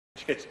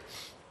Cheers.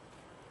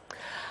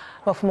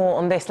 Well, for more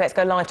on this, let's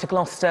go live to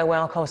Gloucester, where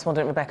our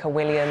correspondent Rebecca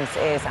Williams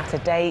is at a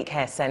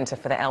daycare centre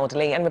for the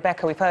elderly. And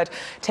Rebecca, we've heard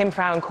Tim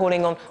Farron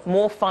calling on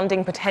more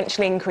funding,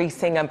 potentially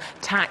increasing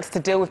tax to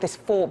deal with this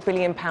 £4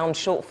 billion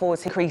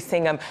shortfall.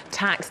 Increasing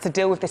tax to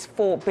deal with this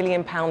 £4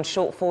 billion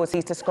shortfall, as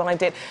he's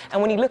described it.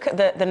 And when you look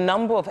at the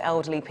number of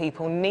elderly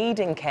people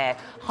needing care,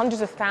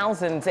 hundreds of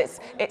thousands, it's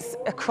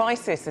a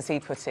crisis, as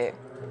he put it.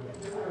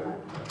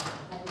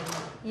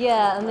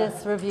 Yeah, and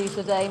this review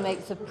today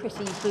makes a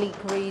pretty bleak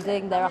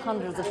reading. There are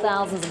hundreds of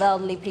thousands of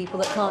elderly people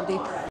that can't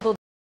do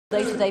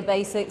day-to-day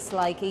basics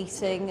like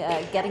eating,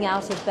 getting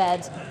out of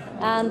bed,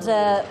 and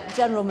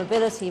general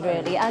mobility,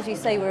 really. As you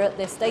say, we're at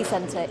this day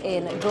centre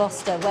in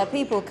Gloucester where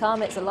people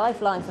come. It's a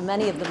lifeline for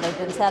many of them, they've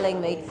been telling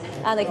me,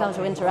 and they come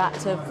to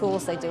interact, of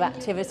course. They do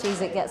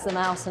activities, it gets them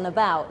out and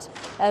about.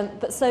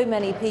 But so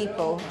many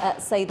people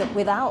say that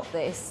without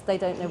this, they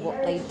don't know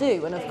what they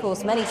do. And of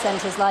course, many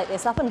centres like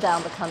this up and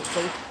down the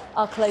country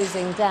are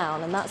closing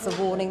down, and that's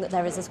a warning that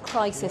there is a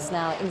crisis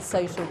now in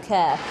social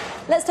care.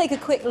 Let's take a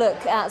quick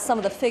look at some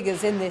of the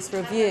figures in this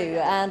review,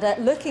 and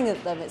looking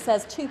at them, it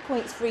says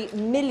 2.3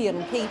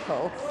 million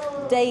people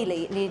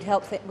daily need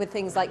help with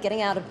things like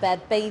getting out of bed,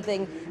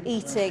 bathing,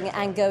 eating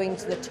and going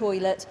to the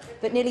toilet,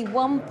 but nearly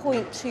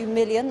 1.2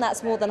 million,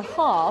 that's more than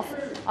half,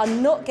 are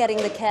not getting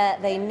the care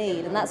they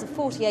need, and that's a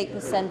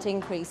 48%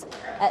 increase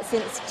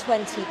since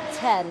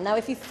 2010. Now,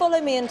 if you follow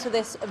me into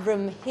this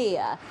room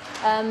here,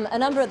 a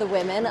number of the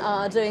women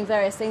are doing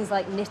various things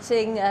like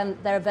knitting.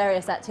 There are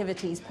various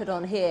activities put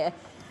on here.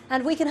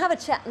 And we can have a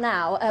chat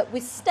now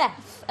with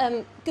Steph.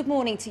 Good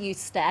morning to you,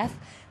 Steph.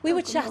 We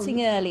were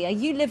chatting earlier.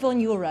 You live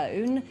on your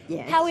own.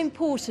 Yes. How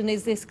important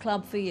is this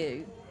club for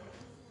you?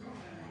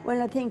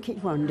 Well, I think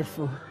it's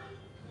wonderful.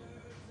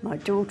 My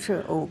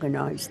daughter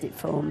organised it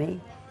for me,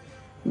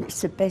 and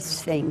it's the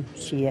best thing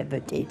she ever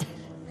did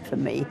for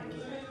me.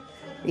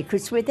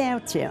 Because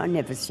without it, I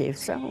never see a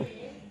soul.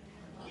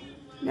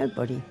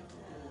 Nobody.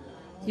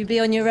 You'd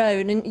be on your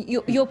own, and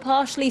you're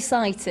partially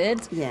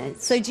sighted.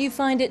 Yes. So do you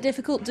find it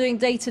difficult doing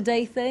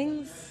day-to-day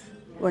things?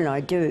 Well,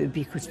 I do,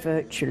 because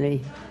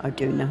virtually I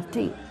do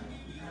nothing.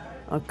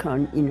 I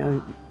can't,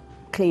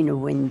 clean a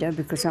window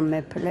because I'm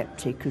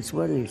epileptic as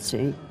well, you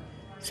see.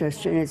 So as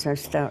soon as I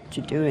start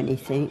to do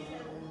anything,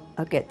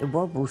 I get the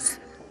wobbles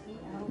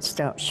and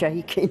start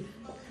shaking.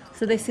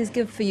 So this is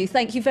good for you.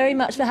 Thank you very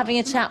much for having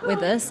a chat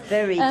with us.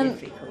 Very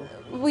difficult.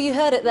 Well, you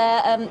heard it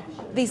there.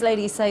 These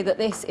ladies say that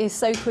this is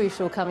so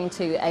crucial coming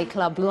to a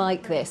club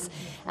like this.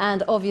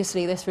 And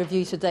obviously this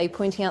review today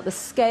pointing out the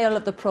scale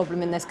of the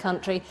problem in this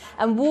country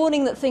and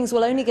warning that things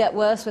will only get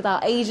worse with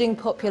our ageing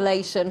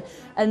population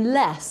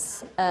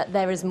unless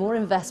there is more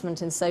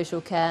investment in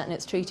social care and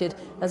it's treated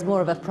as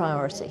more of a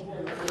priority.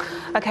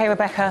 OK,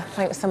 Rebecca,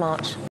 thanks so much.